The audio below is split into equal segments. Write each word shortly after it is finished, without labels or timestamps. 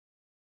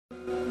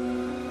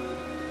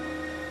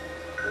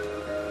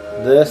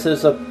This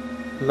is a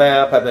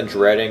map I've been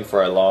dreading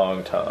for a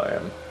long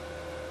time.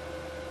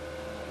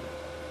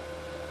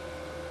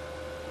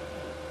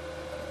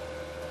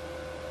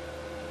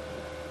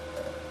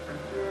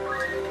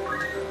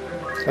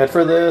 And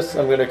for this,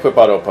 I'm going to equip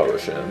Auto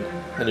Potion,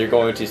 and you're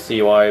going to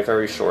see why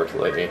very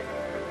shortly.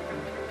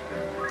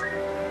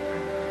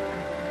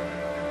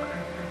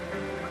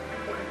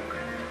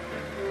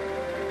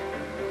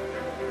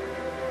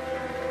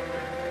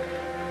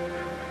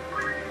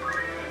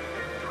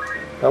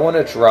 I want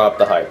to drop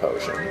the High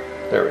Potion.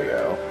 There we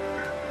go.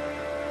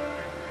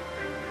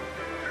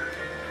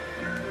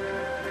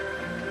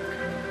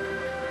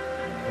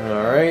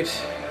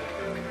 Alright.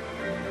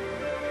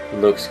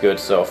 Looks good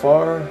so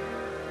far.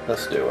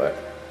 Let's do it.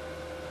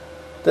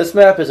 This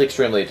map is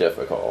extremely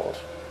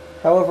difficult.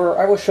 However,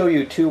 I will show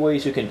you 2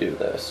 ways you can do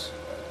this.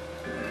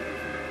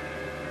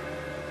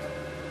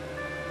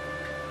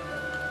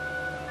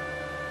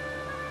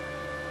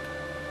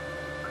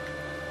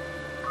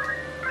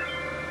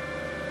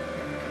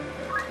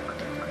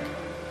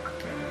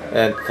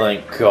 And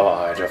thank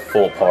God, a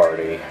full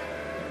party.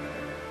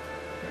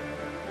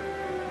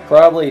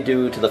 Probably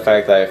due to the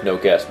fact that I have no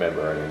guest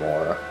member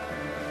anymore.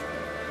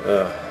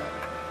 Ugh.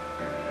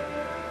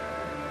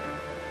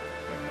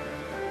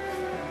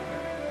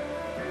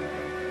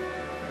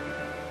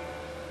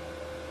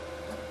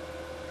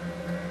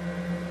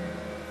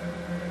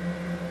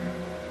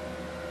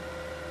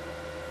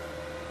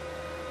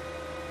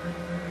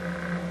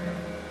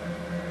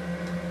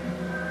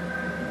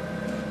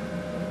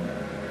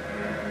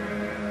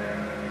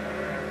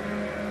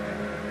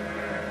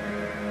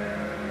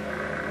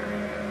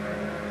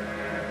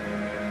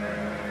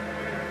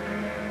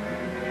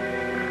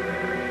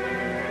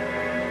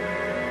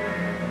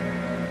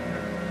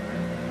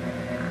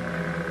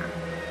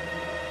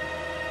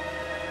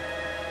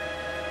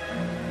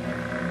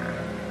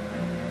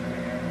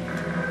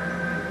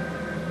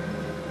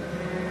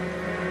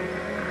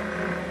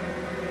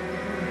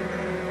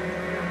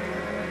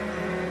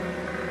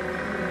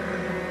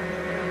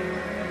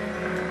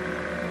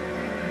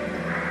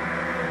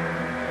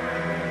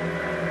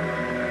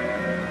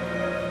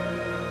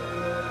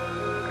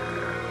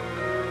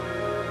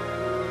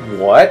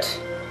 What?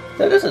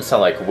 That doesn't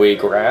sound like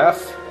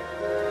Wiegraf.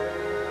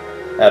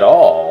 At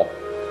all.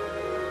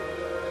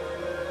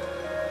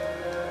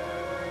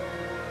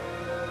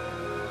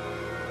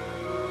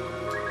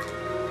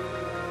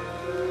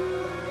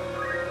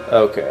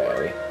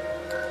 Okay.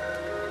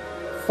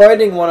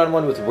 Fighting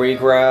one-on-one with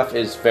Wiegraf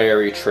is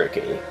very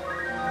tricky,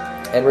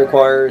 and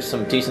requires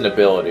some decent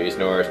abilities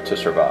in order to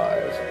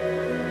survive.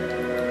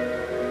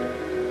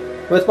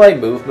 With my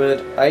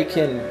movement, I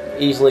can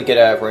easily get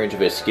out of range of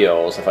his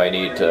skills if I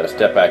need to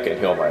step back and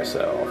heal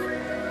myself.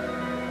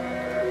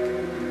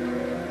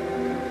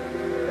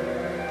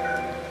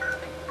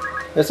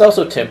 It's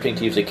also tempting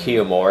to use a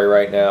Kiyomori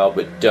right now,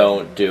 but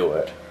don't do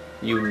it.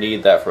 You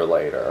need that for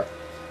later.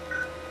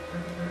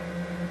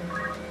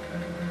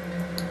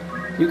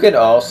 You can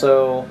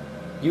also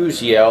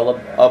use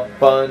Yell a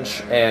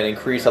bunch and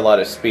increase a lot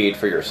of speed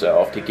for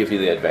yourself to give you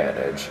the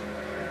advantage.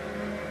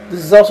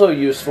 This is also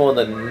useful in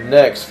the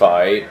next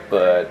fight,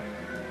 but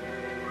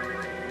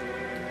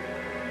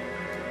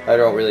I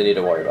don't really need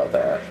to worry about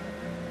that.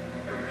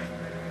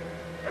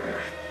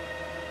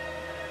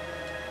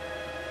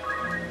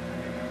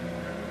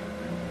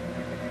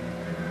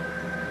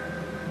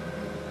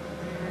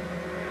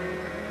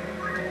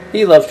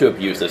 He loves to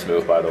abuse this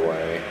move, by the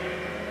way.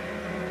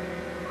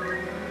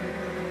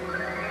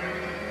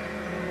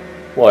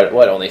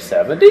 What, only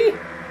 70?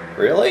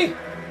 Really?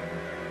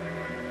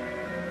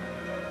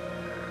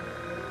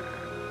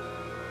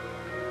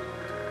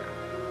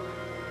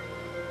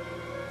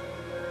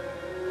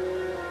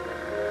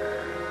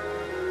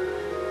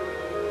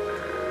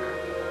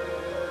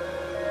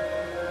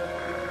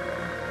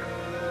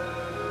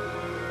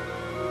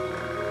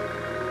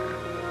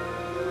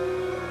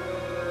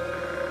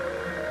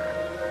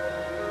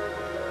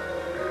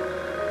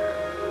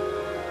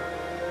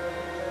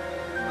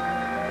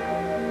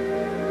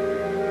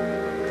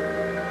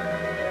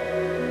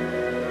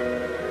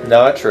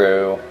 Not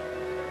true.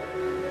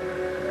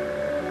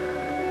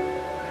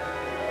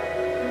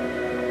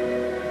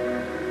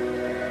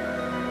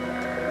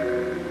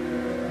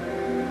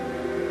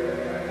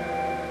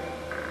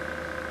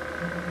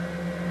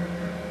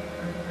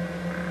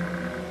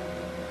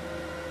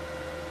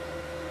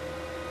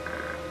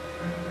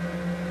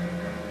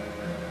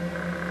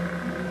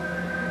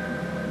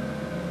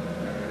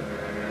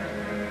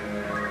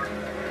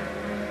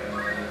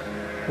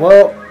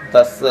 Well,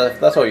 that's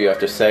all you have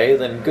to say,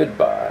 then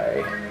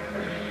goodbye.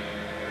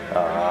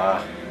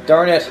 Ah,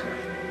 darn it.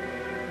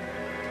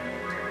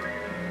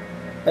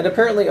 And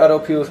apparently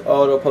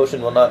Auto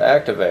Potion will not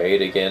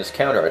activate against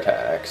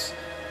counterattacks.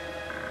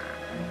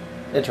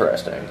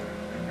 Interesting.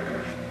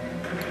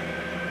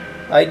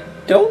 I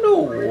don't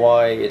know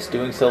why it's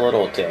doing so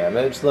little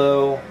damage,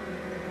 though.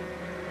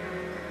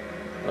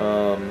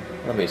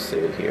 Let me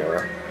see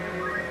here.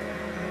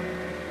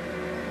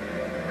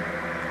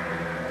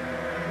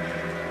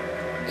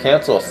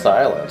 Cancel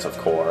silence, of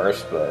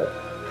course, but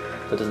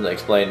that doesn't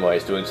explain why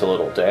he's doing so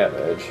little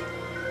damage.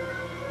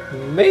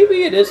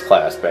 Maybe it is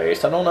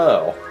class-based, I don't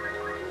know.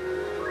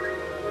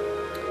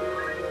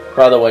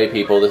 By the way,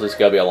 people, this is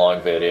gonna be a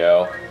long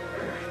video.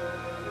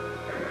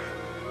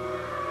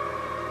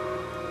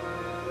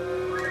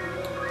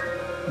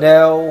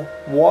 Now,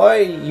 why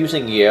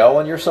using Yell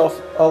on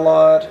yourself a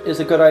lot is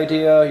a good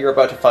idea, you're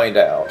about to find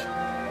out.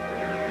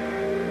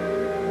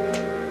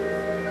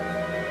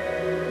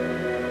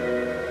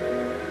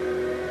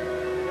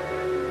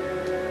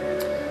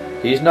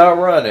 He's not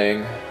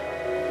running,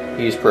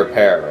 he's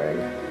preparing.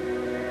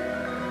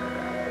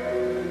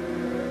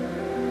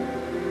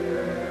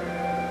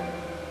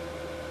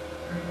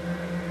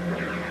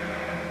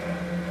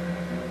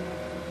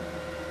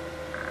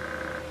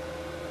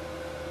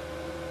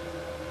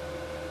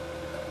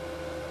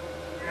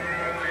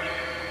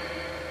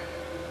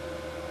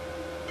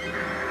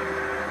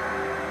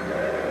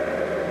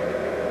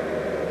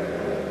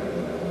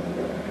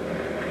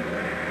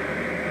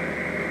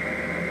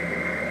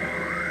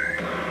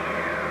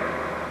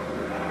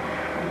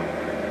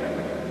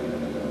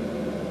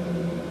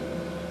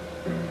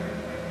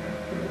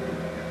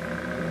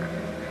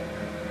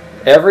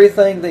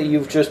 Everything that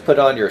you've just put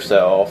on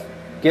yourself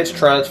gets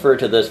transferred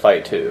to this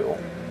fight too.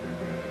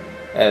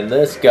 And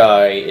this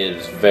guy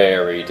is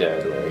very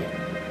deadly.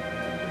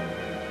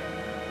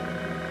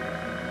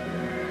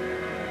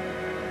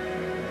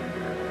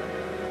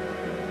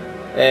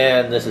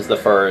 And this is the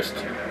first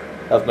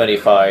of many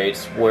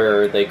fights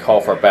where they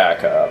call for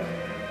backup.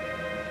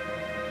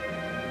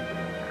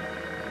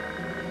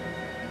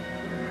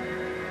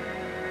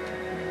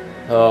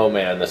 Oh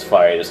man, this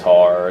fight is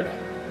hard.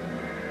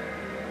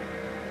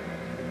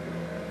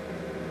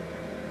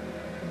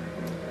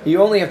 You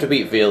only have to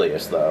beat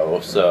Velius though,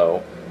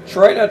 so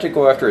try not to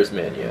go after his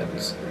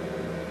minions.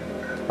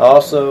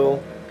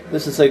 Also,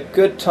 this is a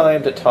good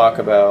time to talk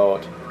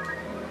about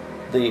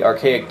the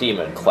Archaic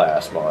Demon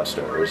class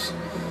monsters.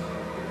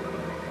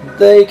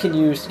 They can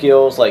use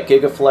skills like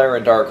Giga Flare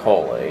and Dark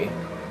Holy,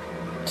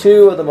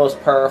 two of the most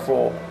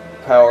powerful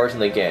powers in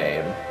the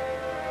game.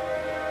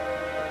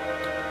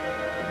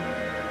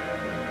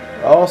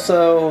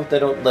 Also, they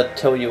don't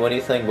tell you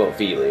anything about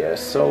Velius,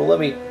 so let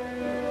me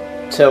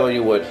tell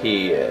you what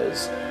he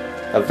is.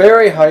 A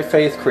very high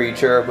faith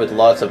creature with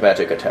lots of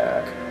magic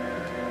attack.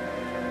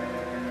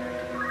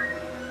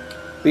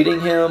 Beating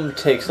him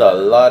takes a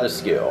lot of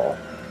skill.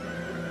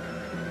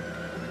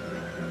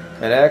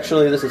 And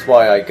actually, this is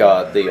why I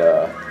got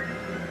the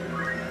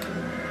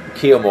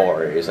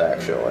Kiyomoris,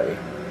 actually.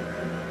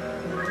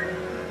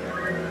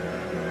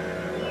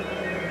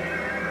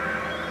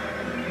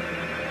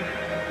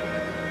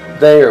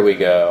 There we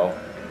go.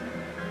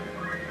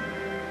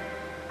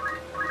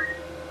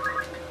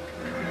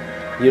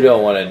 You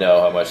don't want to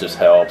know how much this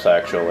helps,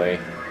 actually.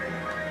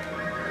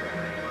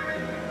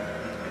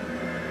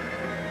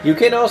 You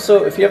can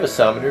also, if you have a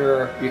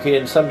summoner, you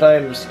can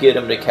sometimes get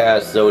him to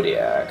cast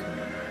Zodiac,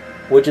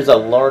 which is a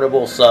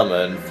learnable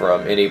summon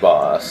from any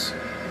boss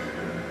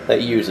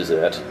that uses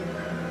it.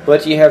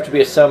 But you have to be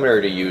a summoner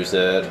to use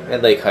it,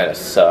 and they kind of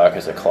suck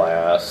as a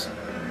class.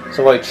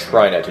 So I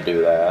try not to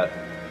do that.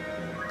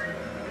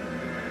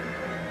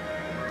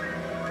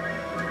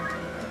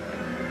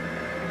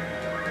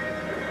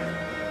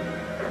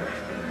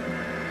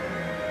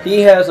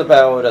 He has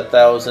about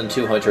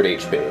 1,200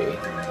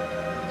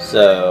 HP,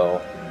 so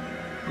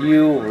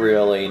you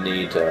really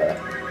need to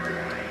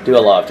do a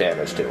lot of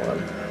damage to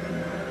him.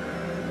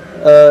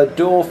 A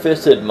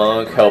dual-fisted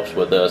monk helps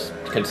with this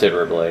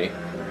considerably,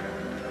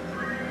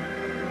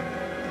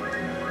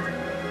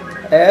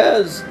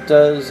 as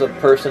does a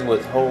person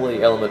with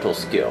holy elemental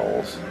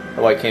skills,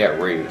 though I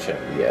can't reach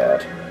him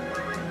yet.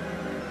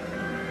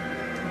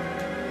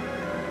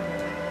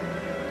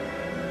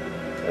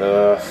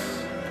 Ugh,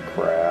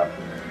 crap.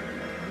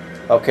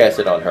 I'll cast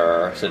it on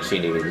her, since she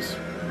needs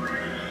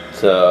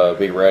to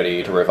be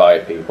ready to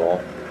revive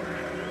people.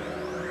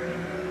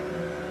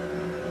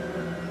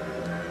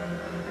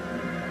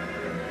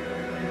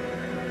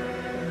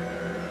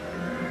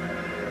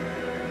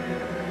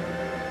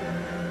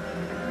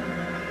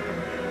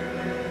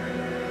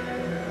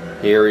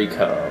 Here he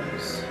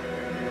comes.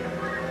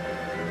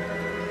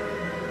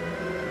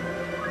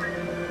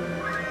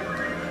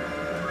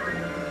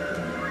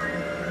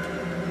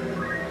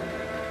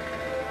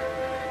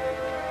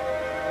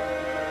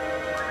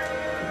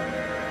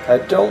 I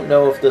don't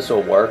know if this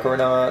will work or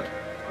not,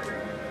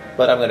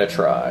 but I'm gonna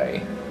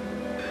try.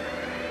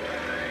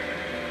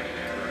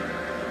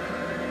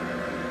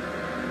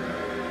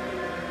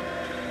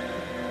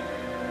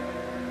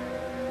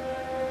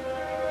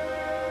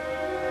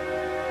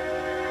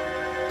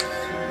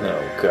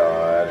 Oh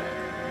God.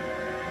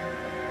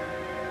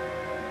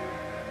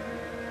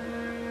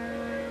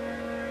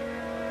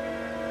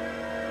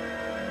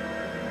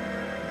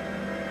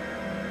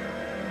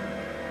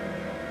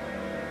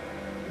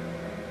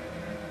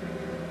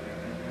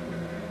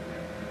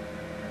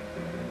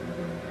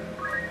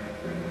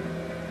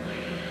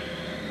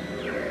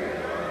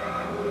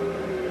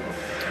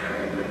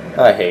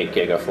 I hate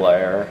Giga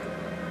Flare.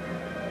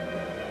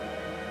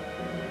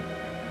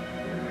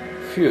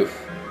 Phew.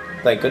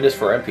 Thank goodness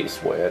for MP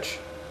switch.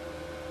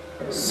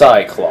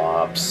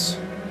 Cyclops.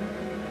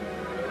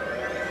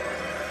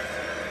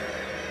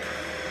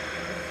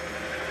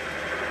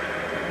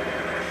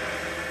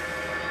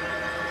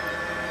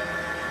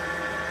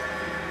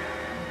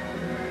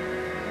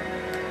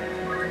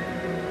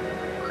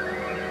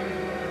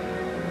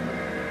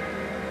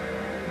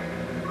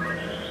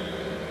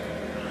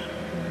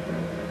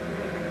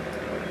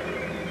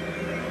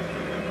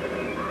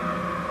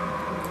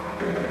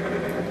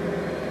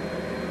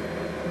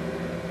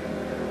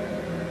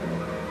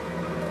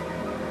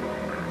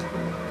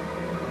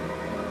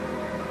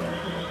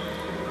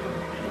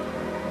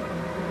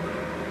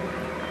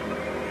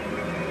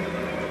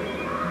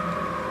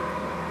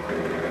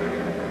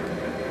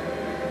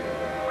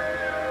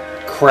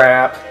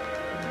 Crap.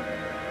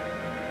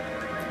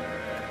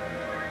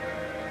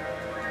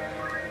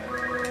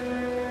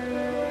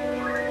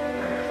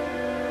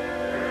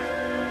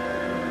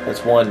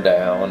 That's one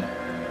down.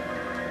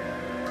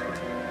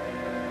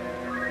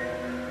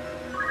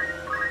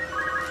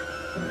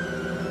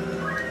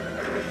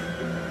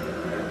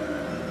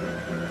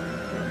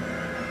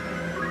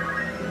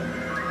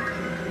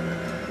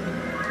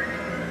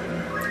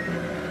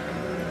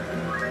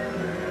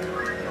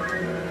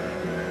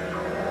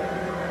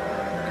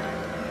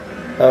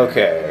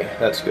 Okay,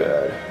 that's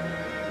good.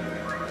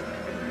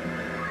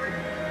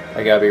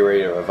 I gotta be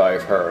ready to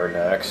revive her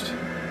next.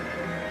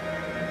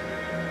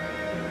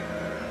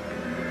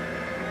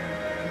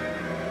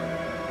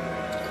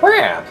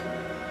 Crap!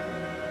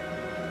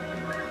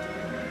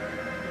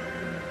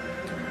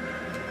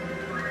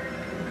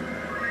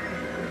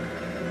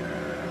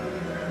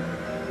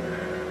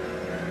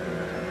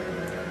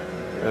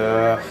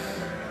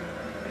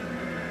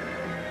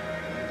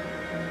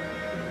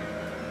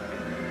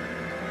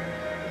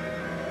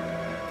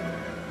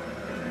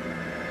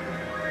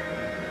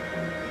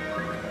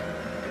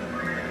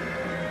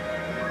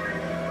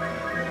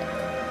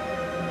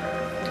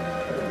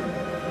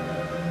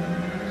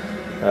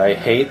 I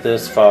hate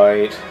this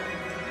fight.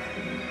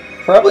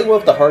 Probably one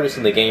of the hardest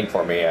in the game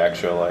for me,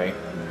 actually.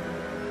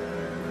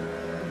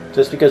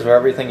 Just because of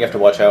everything you have to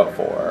watch out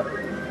for.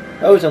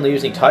 I was only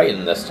using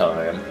Titan this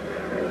time.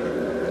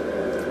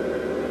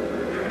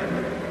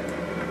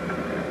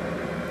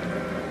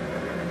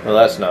 Well,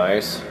 that's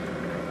nice.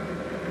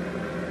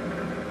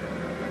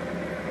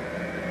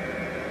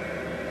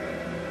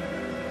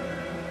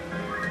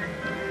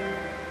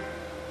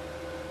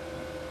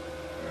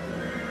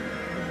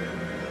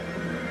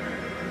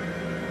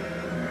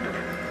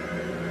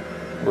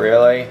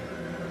 Really?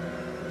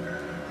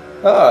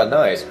 Ah,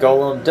 nice.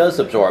 Golem does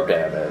absorb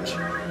damage.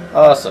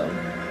 Awesome.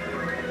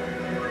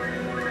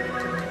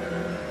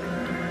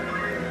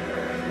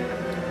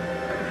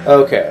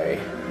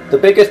 Okay. The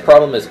biggest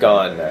problem is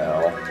gone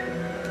now.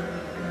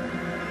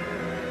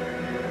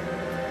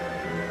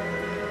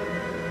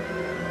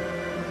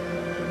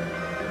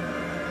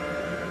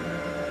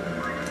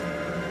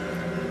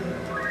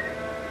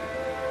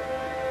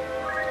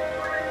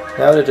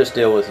 Now to just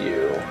deal with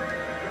you.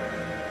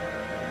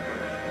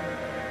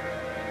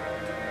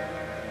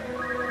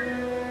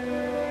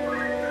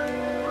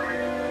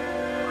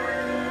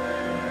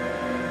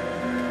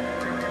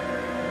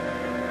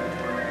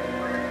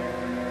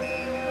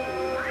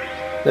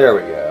 There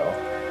we go.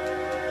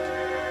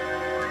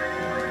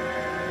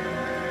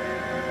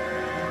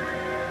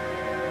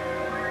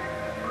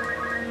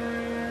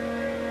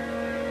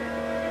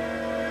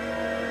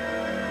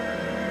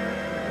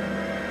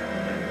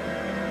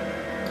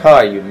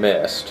 Ha, you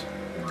missed.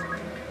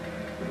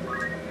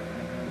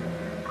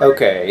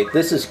 Okay,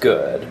 this is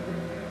good.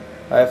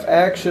 I've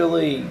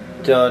actually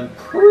done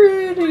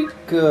pretty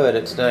good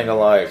at staying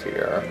alive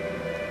here.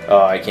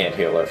 Oh, I can't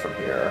heal her from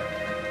here.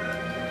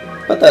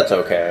 But that's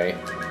okay.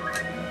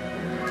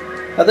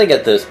 I think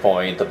at this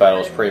point, the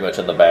battle's pretty much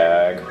in the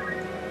bag.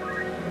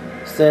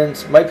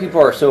 Since my people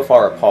are so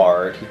far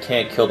apart, he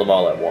can't kill them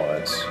all at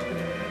once.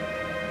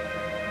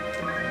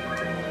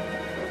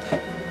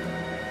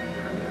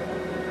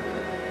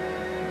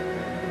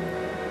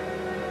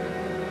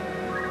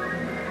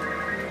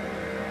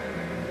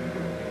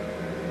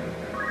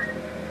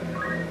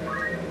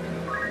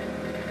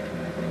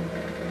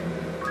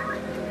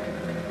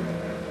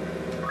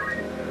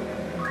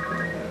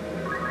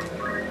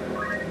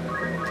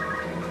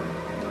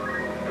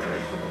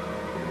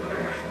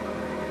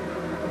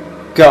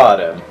 Got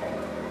him.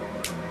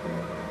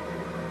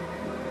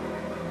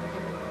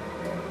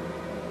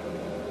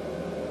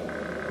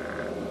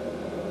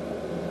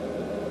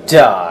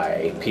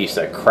 Die, piece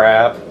of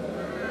crap.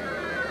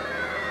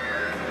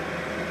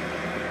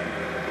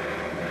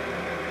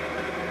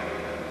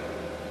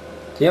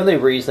 The only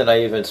reason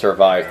I even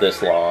survived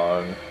this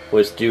long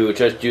was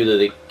just due to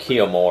the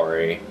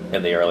Kiyomori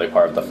in the early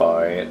part of the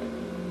fight.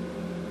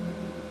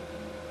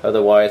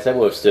 Otherwise, I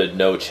would have stood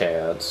no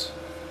chance.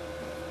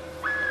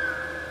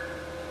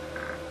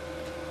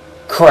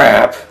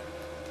 Crap!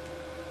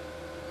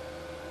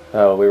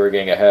 Oh, we were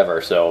getting ahead of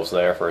ourselves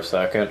there for a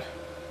second.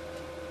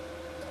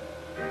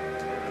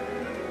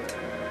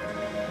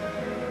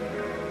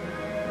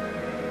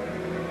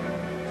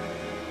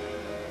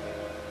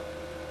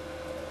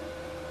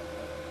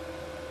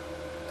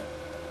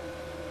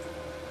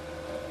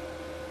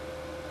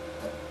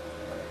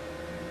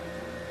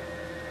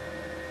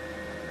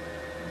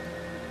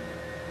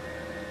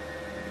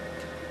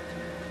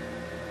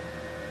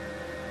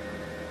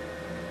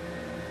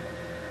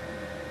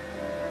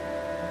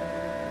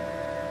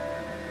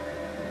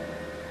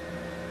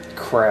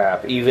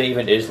 crap.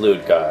 Even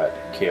Islude got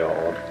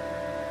killed.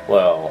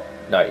 Well,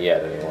 not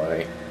yet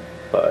anyway.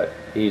 But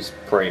he's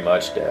pretty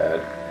much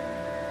dead.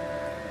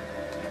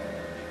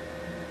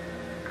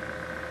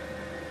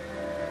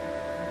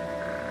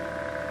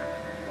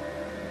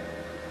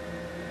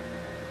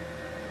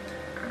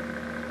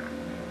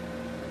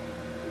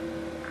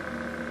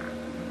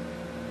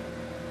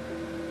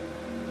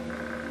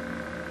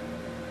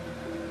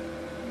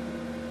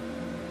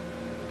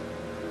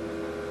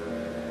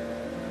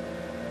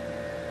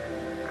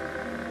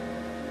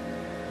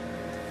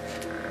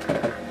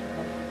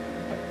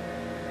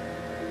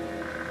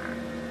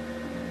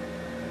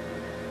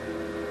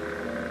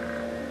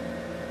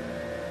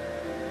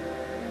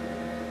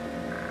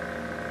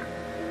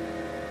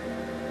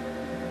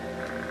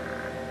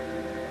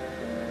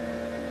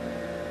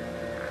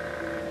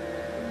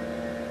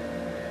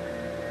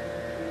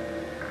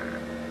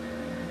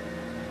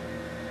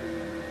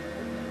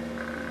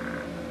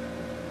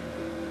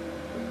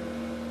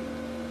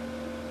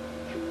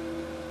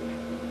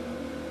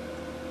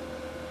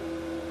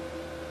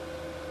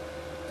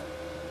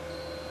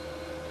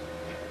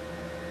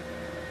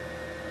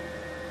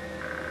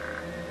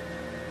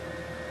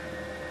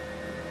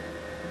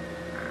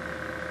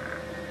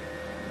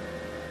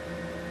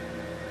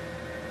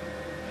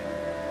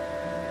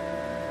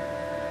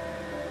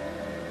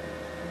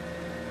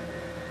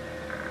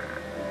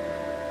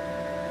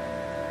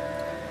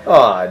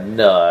 Aw,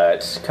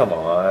 nuts. Come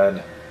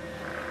on.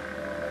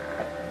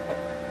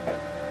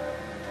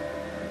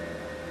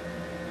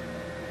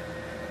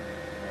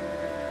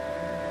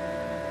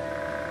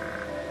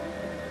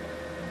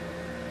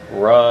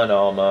 Run,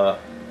 Alma.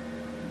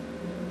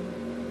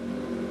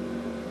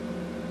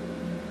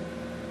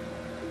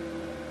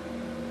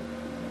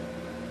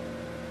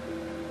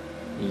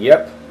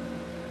 Yep.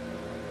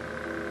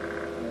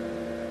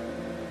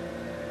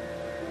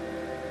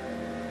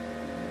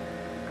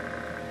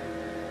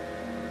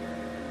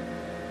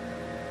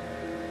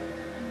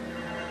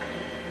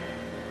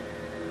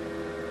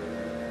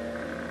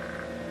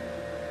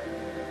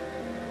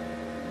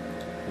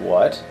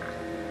 What?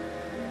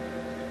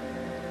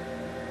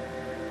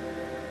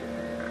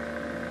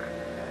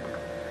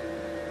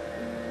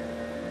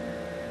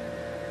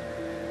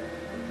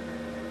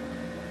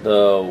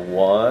 The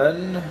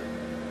one?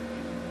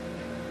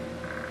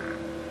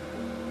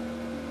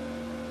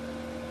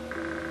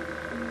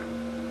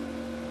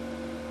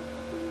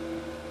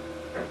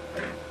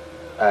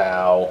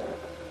 Ow.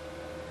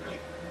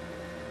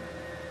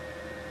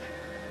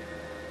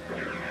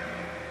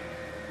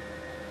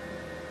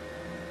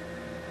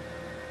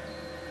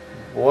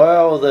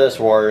 Well, this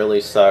really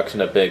sucks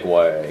in a big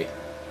way.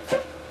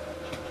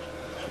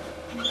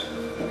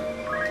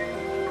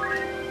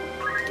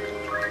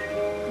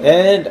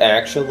 And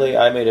actually,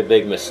 I made a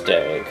big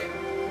mistake.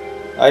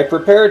 I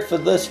prepared for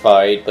this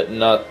fight, but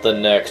not the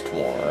next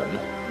one.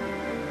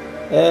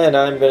 And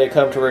I'm gonna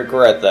come to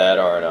regret that,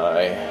 aren't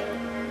I?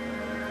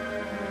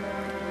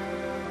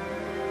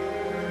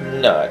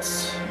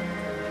 Nuts.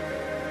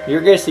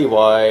 You're gonna see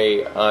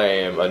why I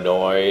am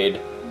annoyed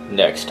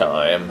next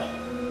time.